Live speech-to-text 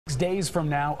Days from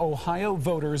now, Ohio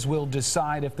voters will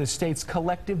decide if the state's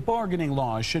collective bargaining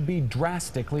laws should be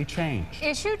drastically changed.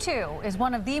 Issue 2 is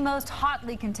one of the most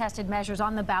hotly contested measures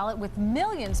on the ballot, with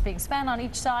millions being spent on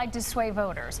each side to sway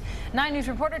voters. 9 News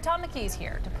reporter Tom McKee is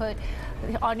here to put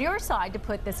on your side to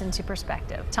put this into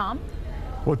perspective. Tom?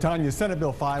 Well, Tanya, Senate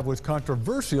Bill 5 was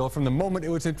controversial from the moment it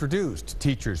was introduced.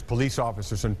 Teachers, police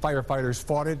officers, and firefighters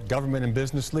fought it. Government and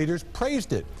business leaders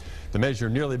praised it. The measure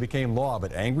nearly became law,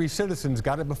 but angry citizens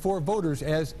got it before voters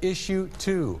as issue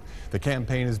 2. The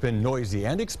campaign has been noisy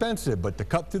and expensive, but to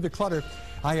cut through the clutter,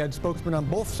 I had spokesmen on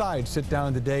both sides sit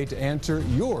down today to answer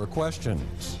your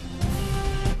questions.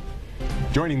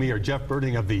 Joining me are Jeff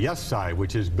Birding of the Yes side,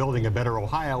 which is Building a Better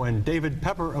Ohio, and David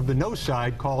Pepper of the No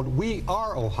side, called We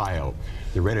Are Ohio.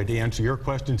 They're ready to answer your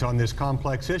questions on this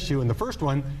complex issue, and the first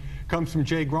one comes from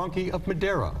Jay Gronke of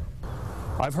Madera.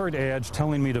 I've heard ads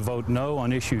telling me to vote no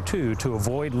on issue 2 to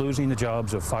avoid losing the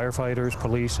jobs of firefighters,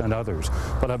 police, and others.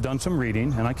 But I've done some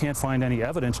reading, and I can't find any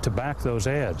evidence to back those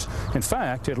ads. In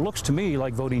fact, it looks to me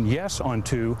like voting yes on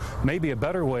 2 may be a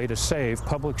better way to save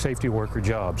public safety worker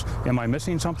jobs. Am I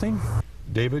missing something?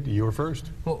 David, you were first.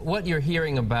 Well, what you're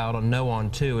hearing about on no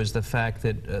on 2 is the fact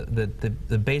that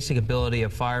the basic ability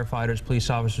of firefighters, police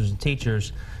officers, and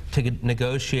teachers to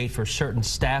negotiate for certain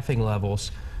staffing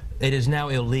levels, it is now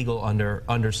illegal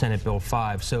under Senate Bill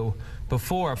 5. So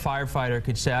before, a firefighter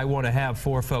could say, I want to have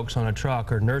 4 folks on a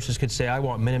truck, or nurses could say, I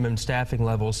want minimum staffing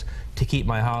levels to keep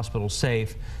my hospital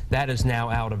safe. That is now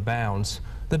out of bounds.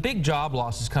 The big job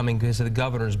loss is coming because of the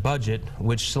governor's budget,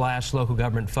 which slashed local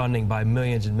government funding by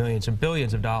millions and millions and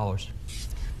billions of dollars.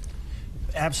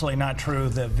 Absolutely not true.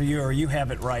 The viewer, you have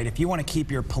it right. If you want to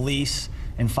keep your police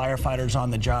and firefighters on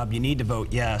the job, you need to vote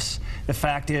yes. The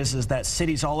fact is that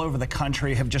cities all over the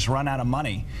country have just run out of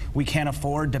money. We can't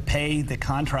afford to pay the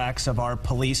contracts of our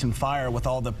police and fire with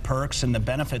all the perks and the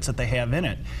benefits that they have in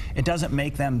it. It doesn't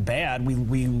make them bad.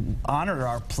 We honor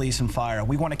our police and fire.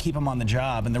 We want to keep them on the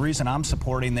job. And the reason I'm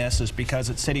supporting this is because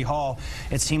at City Hall,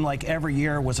 it seemed like every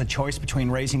year was a choice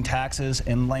between raising taxes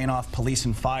and laying off police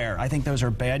and fire. I think those are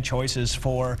bad choices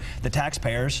for the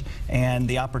taxpayers, and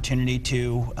the opportunity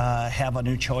to have a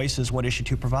new choice is what issue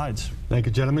 2 provides. Thank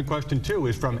you, gentlemen. Question 2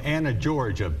 is from Anna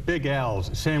George of Big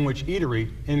Al's Sandwich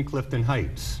Eatery in Clifton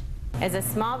Heights. As a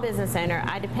small business owner,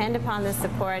 I depend upon the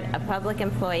support of public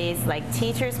employees like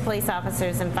teachers, police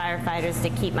officers, and firefighters to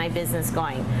keep my business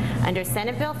going. Under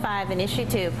Senate Bill 5 and issue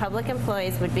 2, public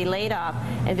employees would be laid off,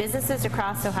 and businesses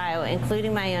across Ohio,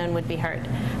 including my own, would be hurt.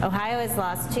 Ohio has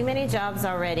lost too many jobs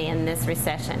already in this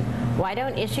recession. Why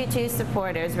don't issue 2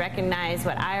 supporters recognize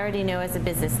what I already know as a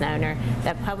business owner,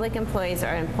 that public employees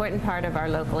are an important part of our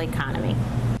local economy?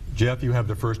 Jeff, you have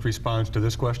the first response to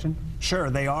this question. Sure,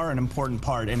 they are an important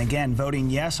part. And again, voting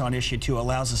yes on issue 2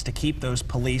 allows us to keep those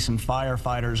police and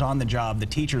firefighters on the job, the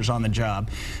teachers on the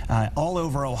job. All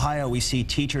over Ohio, we see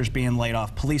teachers being laid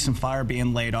off, police and fire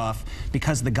being laid off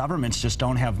because the governments just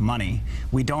don't have money.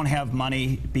 We don't have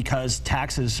money because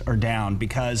taxes are down,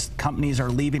 because companies are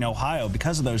leaving Ohio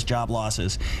because of those job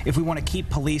losses. If we want to keep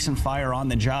police and fire on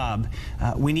the job,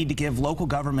 we need to give local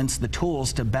governments the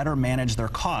tools to better manage their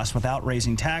costs without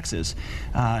raising taxes.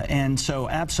 And so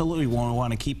absolutely we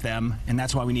want to keep them, and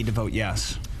that's why we need to vote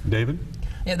yes. David?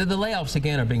 Yeah, the layoffs,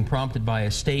 again, are being prompted by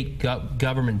a state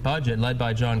government budget led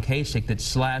by John Kasich that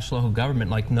slashed local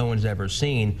government like no one's ever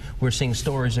seen. We're seeing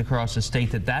stories across the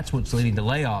state that that's what's leading to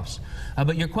layoffs.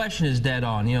 But your question is dead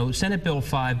on. You know, Senate Bill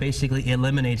 5 basically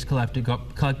eliminates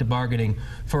collective bargaining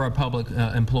for our public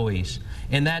employees.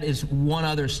 And that is one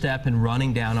other step in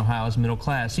running down Ohio's middle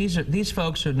class. These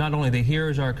folks are not only the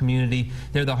heroes of our community,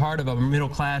 they're the heart of our middle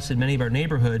class in many of our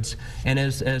neighborhoods. And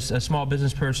as a small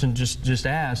business person just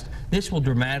asked, this will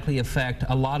dramatically affect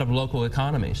a lot of local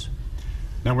economies.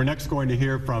 Now we're next going to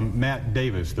hear from Matt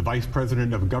Davis, the Vice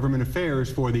President of Government Affairs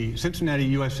for the Cincinnati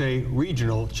USA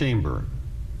Regional Chamber.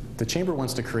 The Chamber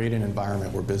wants to create an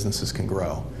environment where businesses can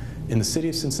grow. In the city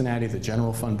of Cincinnati, the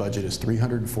general fund budget is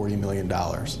 $340 million,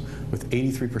 with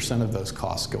 83% of those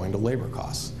costs going to labor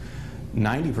costs.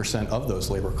 90% of those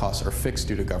labor costs are fixed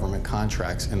due to government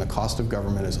contracts, and the cost of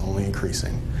government is only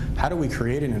increasing. How do we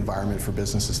create an environment for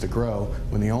businesses to grow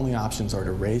when the only options are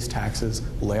to raise taxes,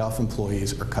 lay off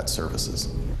employees, or cut services?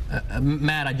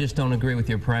 Matt, I just don't agree with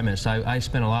your premise. I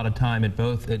spent a lot of time at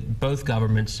both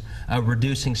governments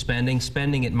reducing spending.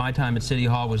 Spending at my time at City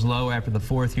Hall was low after the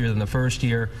 4th year than the 1st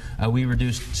year. We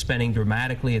reduced spending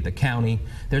dramatically at the county.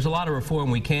 There's a lot of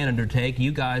reform we can undertake.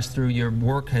 You guys, through your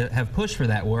work, have pushed for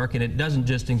that work, and it doesn't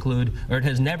just include, or it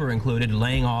has never included,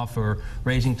 laying off or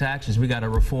raising taxes. We got to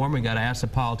reform. We got to ask the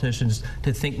politicians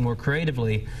to think more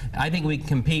creatively. I think we can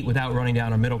compete without running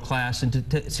down our middle class, and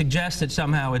to suggest that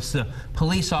somehow it's the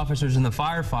police officers and the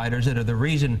firefighters that are the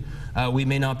reason we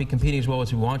may not be competing as well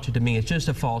as we want to me, it's just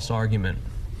a false argument.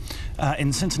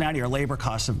 In Cincinnati, our labor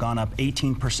costs have gone up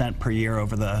 18% per year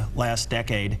over the last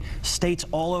decade. States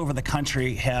all over the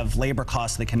country have labor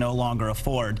costs they can no longer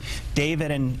afford. David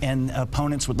and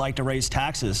opponents would like to raise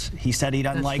taxes. He said he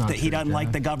doesn't like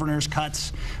the governor's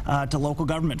cuts to local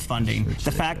government funding.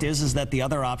 The fact is that the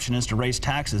other option is to raise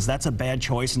taxes. That's a bad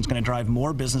choice, and it's going to drive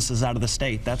more businesses out of the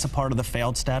state. That's a part of the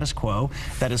failed status quo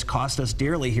that has cost us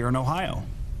dearly here in Ohio.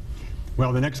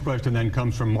 Well, the next question then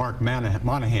comes from Mark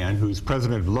Monahan, who's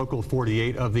president of Local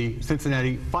 48 of the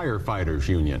Cincinnati Firefighters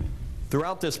Union.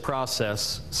 Throughout this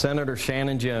process, Senator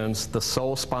Shannon Jones, the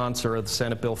sole sponsor of the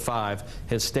Senate Bill 5,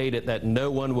 has stated that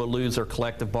no one will lose their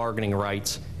collective bargaining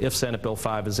rights if Senate Bill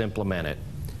 5 is implemented.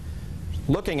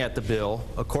 Looking at the bill,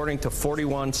 according to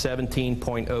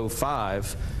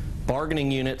 4117.05,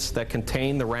 bargaining units that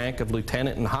contain the rank of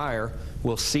lieutenant and higher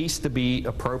will cease to be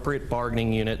appropriate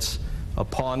bargaining units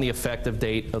upon the effective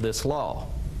date of this law.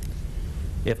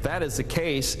 If that is the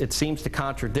case, it seems to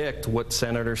contradict what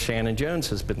Senator Shannon Jones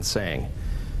has been saying.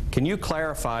 Can you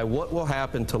clarify what will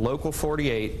happen to Local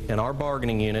 48 and our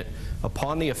bargaining unit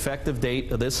upon the effective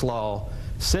date of this law,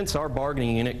 since our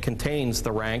bargaining unit contains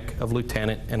the rank of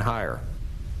lieutenant and higher?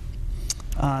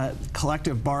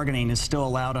 Collective bargaining is still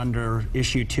allowed under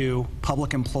Issue 2.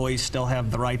 Public employees still have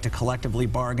the right to collectively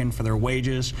bargain for their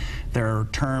wages, their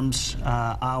terms,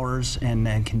 hours,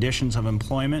 and conditions of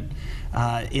employment.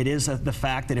 It is the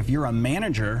fact that if you're a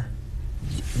manager,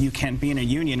 you can't be in a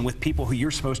union with people who you're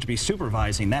supposed to be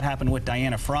supervising. That happened with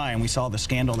Diana Fry, and we saw the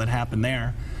scandal that happened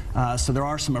there. So there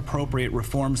are some appropriate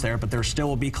reforms there, but there still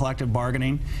will be collective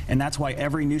bargaining, and that's why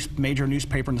every major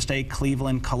newspaper in the state,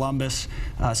 Cleveland, Columbus,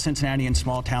 Cincinnati, and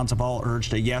small towns have all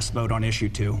urged a yes vote on Issue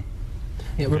 2.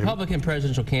 Yeah, Republican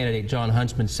presidential candidate John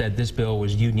Huntsman said this bill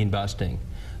was union busting.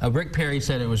 Rick Perry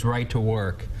said it was right to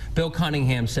work. Bill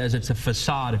Cunningham says it's a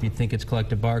facade if you think it's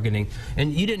collective bargaining.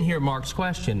 And you didn't hear Mark's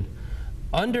question.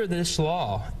 Under this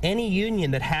law, any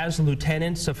union that has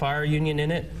lieutenants, a fire union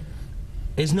in it,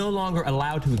 is no longer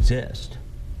allowed to exist.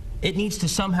 It needs to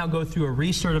somehow go through a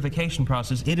recertification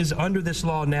process. It is under this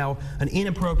law now an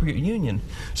inappropriate union.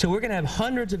 So we're going to have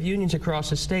hundreds of unions across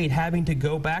the state having to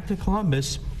go back to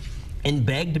Columbus and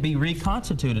beg to be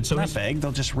reconstituted. So not beg,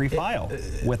 they'll just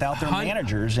refile without their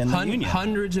managers in the union.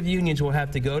 Hundreds of unions will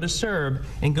have to go to CERB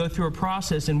and go through a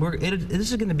process, and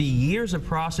this is going to be years of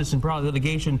process and probably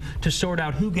litigation to sort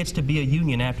out who gets to be a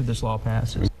union after this law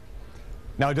passes.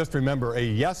 Now just remember, a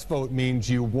yes vote means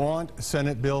you want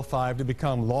Senate Bill 5 to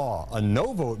become law. A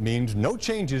no vote means no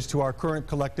changes to our current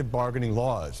collective bargaining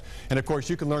laws. And of course,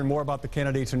 you can learn more about the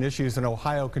candidates and issues in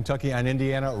Ohio, Kentucky, and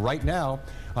Indiana right now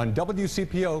on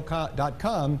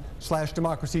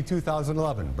WCPO.com/Democracy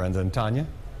 2011. Brenda and Tanya.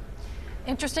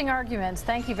 Interesting arguments.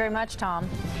 Thank you very much, Tom.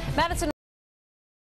 Madison